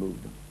will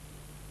remove them.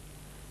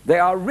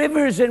 There are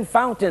rivers and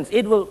fountains.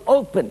 It will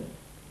open.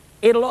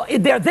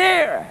 They're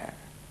there.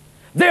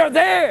 They're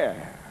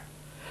there.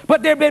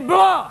 But they've been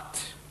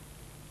blocked.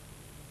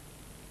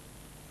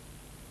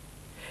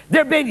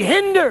 They're being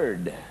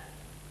hindered.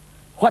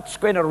 What's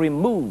going to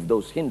remove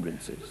those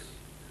hindrances?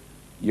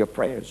 Your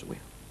prayers will.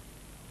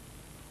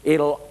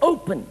 It'll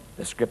open,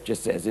 the scripture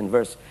says in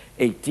verse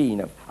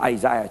 18 of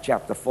Isaiah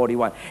chapter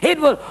 41. It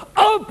will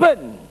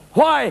open.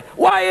 Why?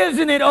 Why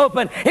isn't it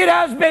open? It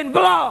has been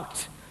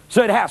blocked,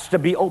 so it has to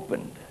be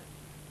opened.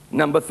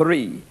 Number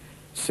three,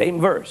 same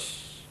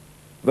verse,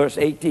 verse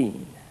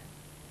 18.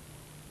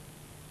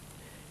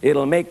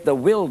 It'll make the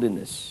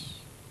wilderness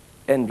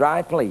and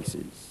dry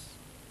places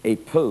a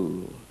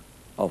pool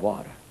of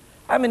water.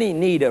 How many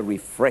need a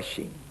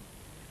refreshing?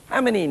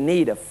 How many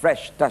need a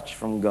fresh touch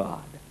from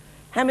God?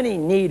 How many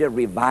need a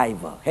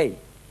revival? Hey,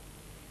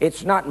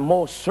 it's not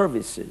more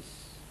services.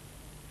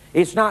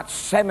 It's not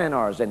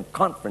seminars and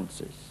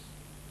conferences.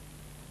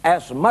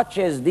 As much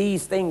as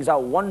these things are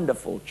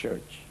wonderful,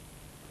 church,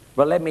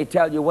 but let me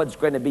tell you what's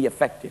going to be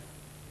effective.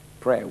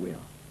 Prayer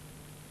will.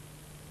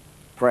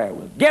 Prayer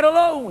will. Get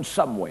alone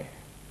somewhere.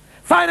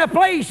 Find a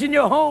place in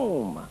your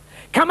home.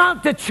 Come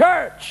out to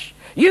church.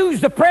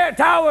 Use the prayer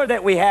tower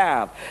that we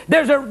have.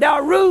 There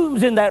are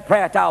rooms in that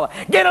prayer tower.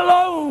 Get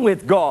alone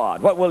with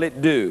God. What will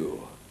it do?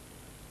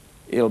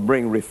 It'll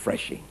bring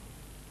refreshing.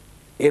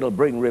 It'll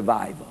bring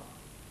revival.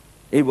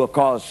 It will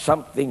cause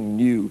something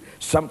new,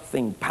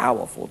 something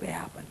powerful to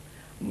happen.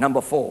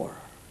 Number four,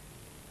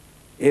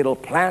 it'll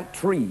plant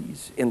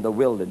trees in the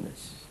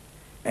wilderness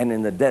and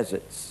in the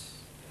deserts.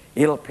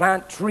 It'll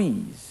plant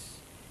trees.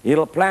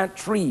 It'll plant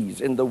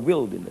trees in the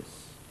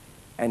wilderness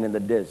and in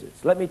the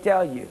deserts. Let me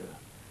tell you,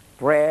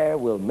 prayer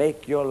will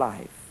make your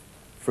life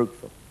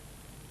fruitful.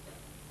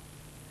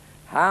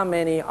 How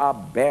many are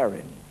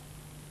barren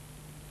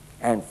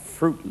and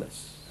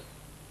fruitless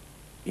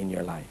in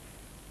your life?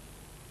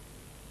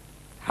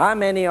 How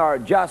many are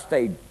just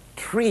a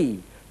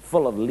tree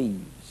full of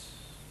leaves?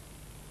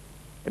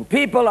 And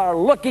people are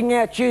looking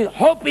at you,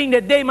 hoping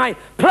that they might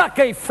pluck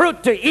a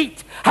fruit to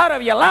eat out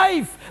of your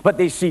life, but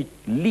they see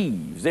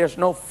leaves. There's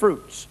no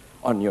fruits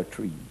on your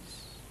trees.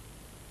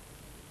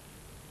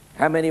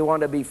 How many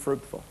want to be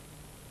fruitful?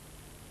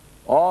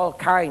 All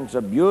kinds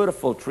of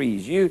beautiful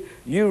trees. You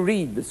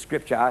read the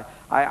scripture.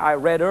 I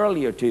read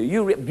earlier to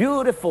you.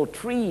 Beautiful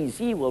trees,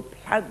 He will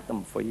plant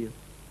them for you.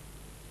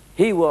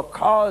 He will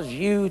cause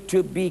you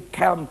to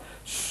become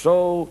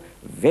so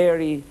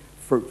very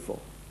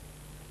fruitful.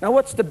 Now,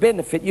 what's the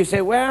benefit? You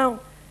say,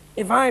 well,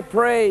 if I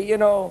pray, you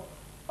know,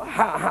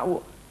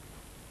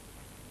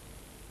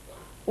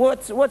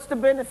 what's the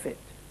benefit?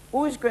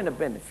 Who's going to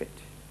benefit?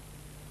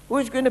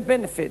 Who's going to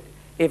benefit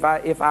if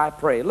I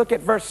pray? Look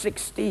at verse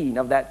 16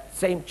 of that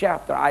same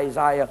chapter,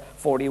 Isaiah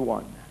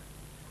 41.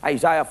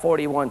 Isaiah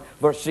 41,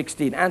 verse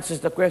 16 answers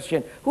the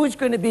question, who's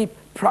going to be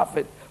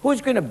profit?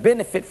 Who's going to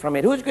benefit from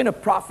it? Who's going to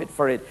profit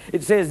for it?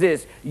 It says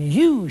this,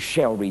 you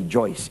shall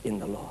rejoice in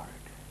the Lord.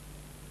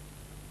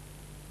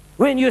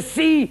 When you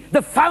see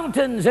the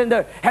fountains and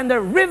the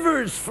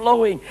rivers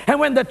flowing, and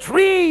when the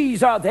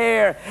trees are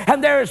there,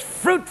 and there is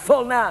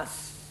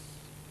fruitfulness,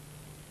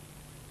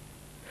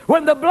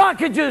 when the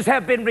blockages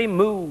have been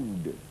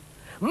removed,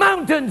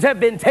 mountains have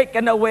been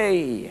taken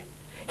away,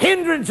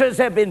 hindrances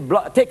have been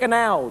taken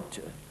out,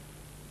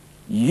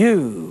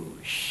 you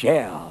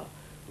shall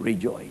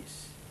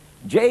rejoice.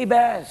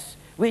 Jabez,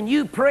 when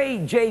you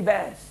prayed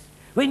Jabez,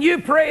 when you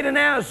prayed and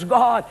asked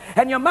God,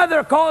 and your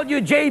mother called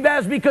you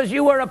Jabez because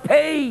you were a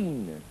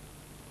pain.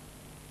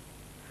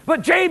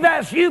 But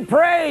Jabez, you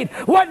prayed.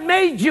 What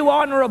made you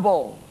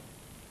honorable?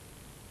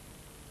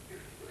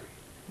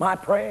 My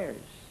prayers.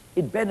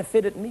 It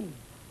benefited me.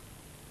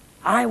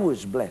 I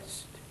was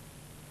blessed.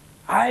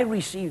 I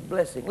received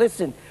blessing.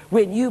 Listen,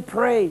 when you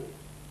pray,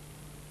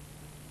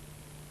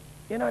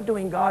 you're not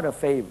doing God a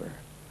favor.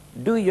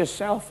 Do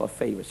yourself a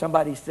favor.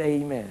 Somebody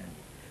say amen.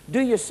 Do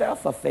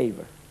yourself a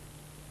favor.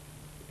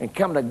 And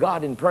come to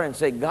God in prayer and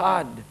say,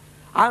 God,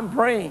 I'm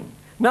praying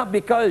not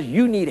because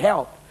you need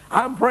help.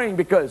 I'm praying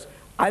because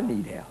I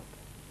need help.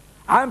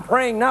 I'm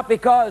praying not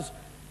because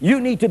you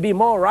need to be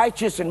more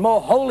righteous and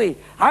more holy.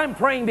 I'm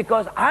praying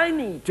because I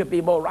need to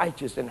be more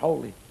righteous and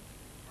holy.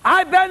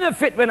 I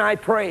benefit when I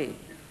pray.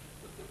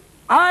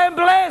 I am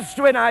blessed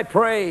when I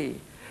pray.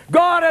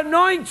 God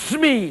anoints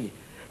me.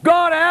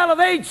 God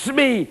elevates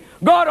me.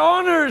 God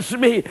honors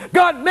me.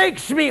 God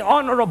makes me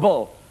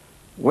honorable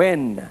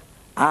when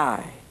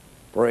I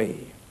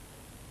pray.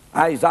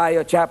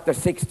 Isaiah chapter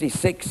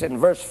 66 and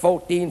verse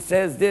 14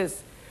 says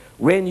this,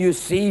 when you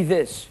see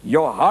this,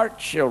 your heart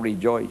shall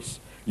rejoice.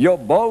 Your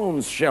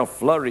bones shall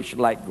flourish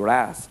like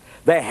grass.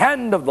 The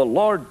hand of the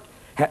Lord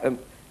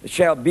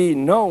shall be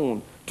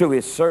known to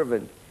his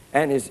servant,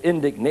 and his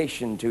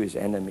indignation to his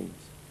enemies.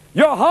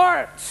 Your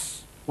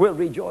hearts will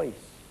rejoice.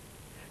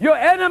 Your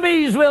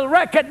enemies will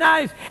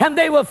recognize, and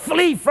they will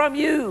flee from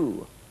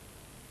you.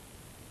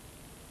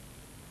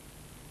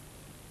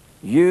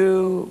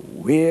 You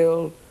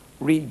will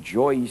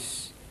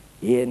rejoice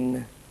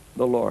in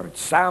the Lord.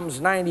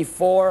 Psalms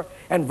 94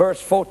 and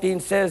verse 14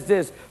 says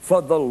this,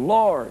 for the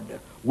Lord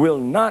will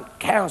not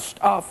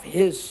cast off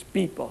his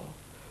people,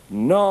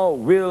 nor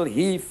will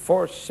he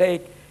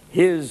forsake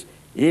his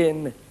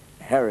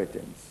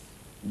inheritance.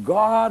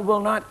 God will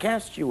not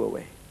cast you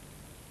away.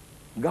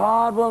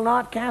 God will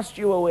not cast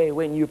you away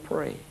when you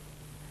pray.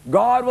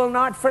 God will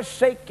not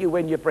forsake you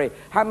when you pray.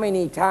 How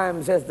many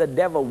times has the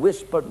devil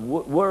whispered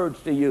words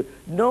to you?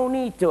 No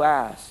need to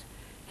ask.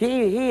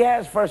 He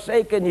has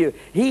forsaken you.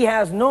 He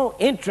has no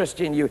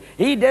interest in you.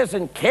 He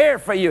doesn't care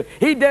for you.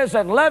 He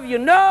doesn't love you.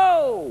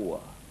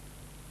 No!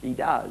 He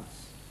does.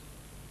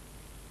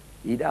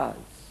 He does.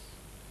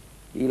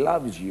 He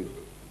loves you.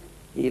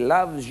 He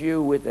loves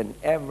you with an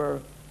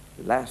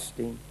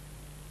everlasting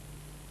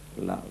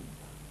love.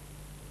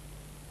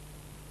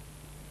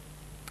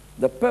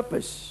 The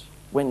purpose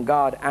when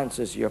God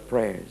answers your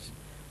prayers.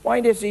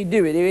 Why does he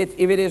do it?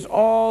 If it is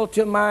all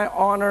to my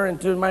honor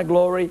and to my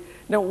glory,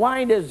 now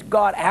why does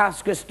God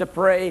ask us to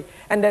pray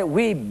and that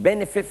we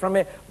benefit from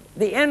it?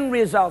 The end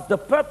result, the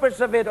purpose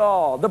of it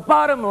all, the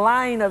bottom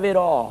line of it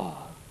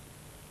all.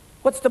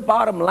 What's the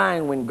bottom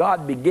line when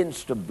God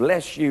begins to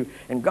bless you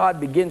and God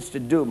begins to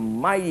do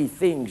mighty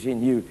things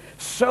in you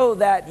so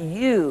that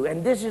you,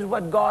 and this is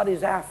what God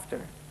is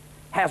after,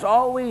 has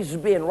always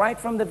been right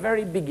from the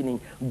very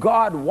beginning,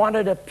 God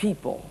wanted a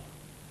people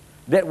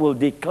that will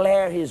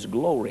declare his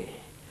glory.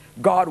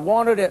 God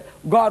wanted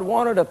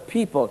a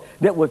people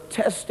that will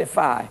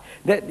testify,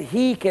 that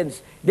he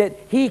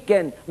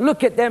can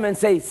look at them and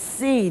say,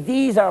 see,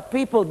 these are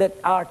people that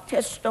are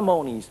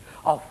testimonies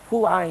of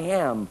who I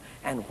am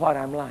and what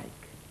I'm like.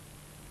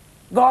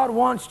 God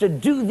wants to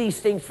do these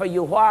things for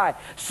you. Why?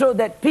 So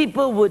that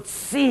people would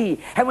see.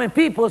 And when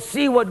people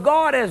see what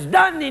God has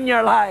done in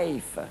your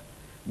life,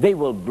 they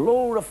will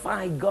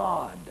glorify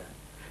God.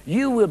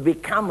 You will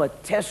become a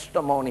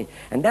testimony.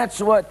 And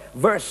that's what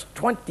verse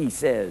 20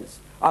 says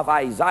of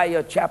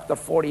Isaiah chapter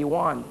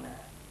 41.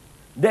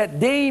 That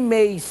they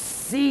may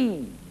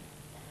see,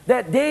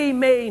 that they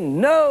may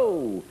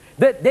know,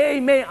 that they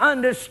may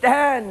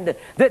understand,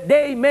 that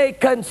they may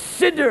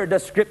consider, the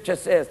scripture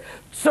says,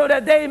 so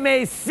that they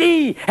may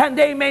see and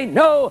they may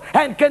know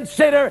and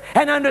consider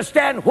and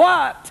understand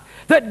what?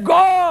 That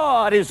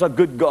God is a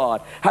good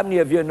God. How many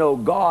of you know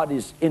God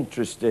is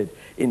interested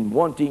in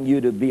wanting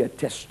you to be a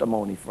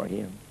testimony for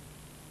him?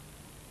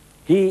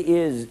 He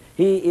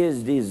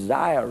is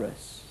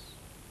desirous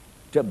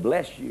to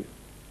bless you.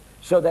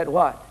 So that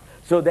what?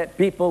 So that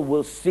people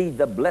will see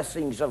the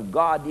blessings of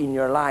God in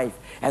your life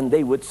and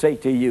they would say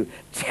to you,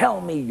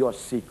 tell me your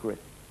secret.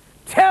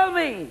 Tell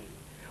me.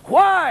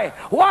 Why?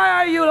 Why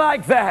are you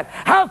like that?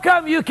 How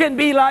come you can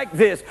be like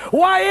this?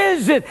 Why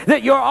is it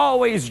that you're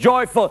always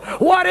joyful?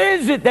 What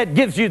is it that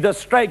gives you the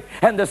strength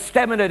and the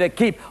stamina to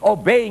keep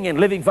obeying and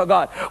living for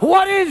God?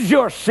 What is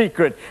your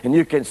secret? And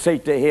you can say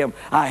to him,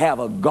 I have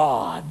a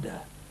God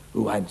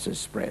who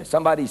answers prayer.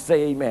 Somebody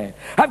say amen.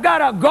 I've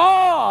got a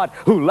God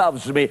who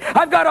loves me.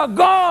 I've got a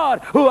God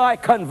who I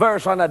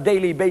converse on a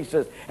daily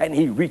basis, and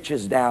he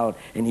reaches down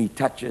and he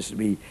touches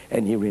me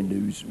and he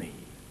renews me.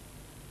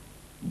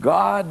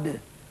 God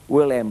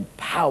will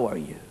empower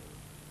you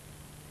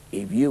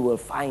if you will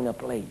find a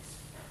place,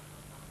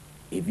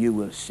 if you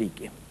will seek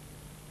him.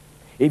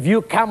 If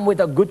you come with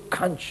a good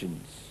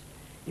conscience,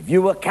 if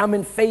you will come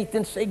in faith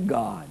and say,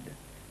 God,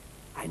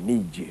 I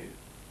need you.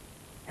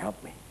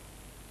 Help me.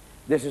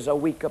 This is a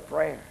week of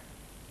prayer.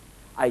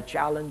 I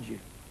challenge you.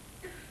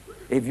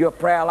 If your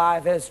prayer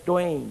life has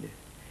waned,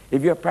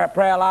 if your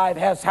prayer life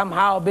has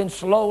somehow been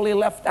slowly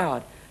left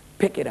out,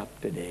 pick it up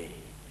today.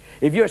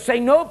 If you're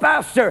saying, no,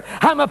 Pastor,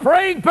 I'm a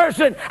praying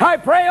person. I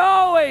pray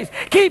always.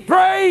 Keep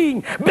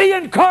praying. Be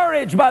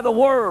encouraged by the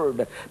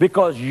word,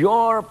 because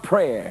your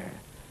prayer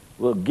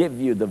will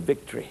give you the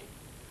victory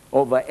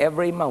over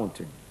every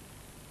mountain,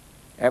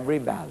 every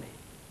valley,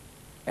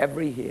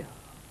 every hill,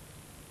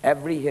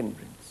 every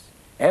hindrance,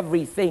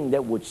 everything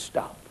that would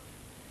stop,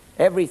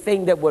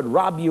 everything that would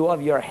rob you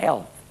of your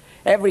health,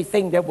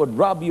 everything that would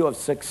rob you of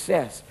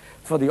success.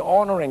 For the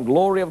honor and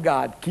glory of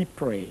God, keep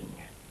praying,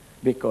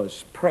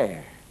 because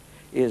prayer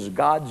is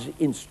God's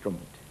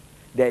instrument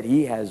that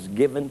He has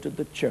given to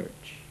the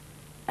church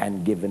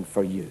and given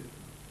for you.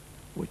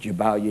 Would you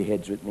bow your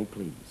heads with me,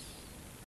 please?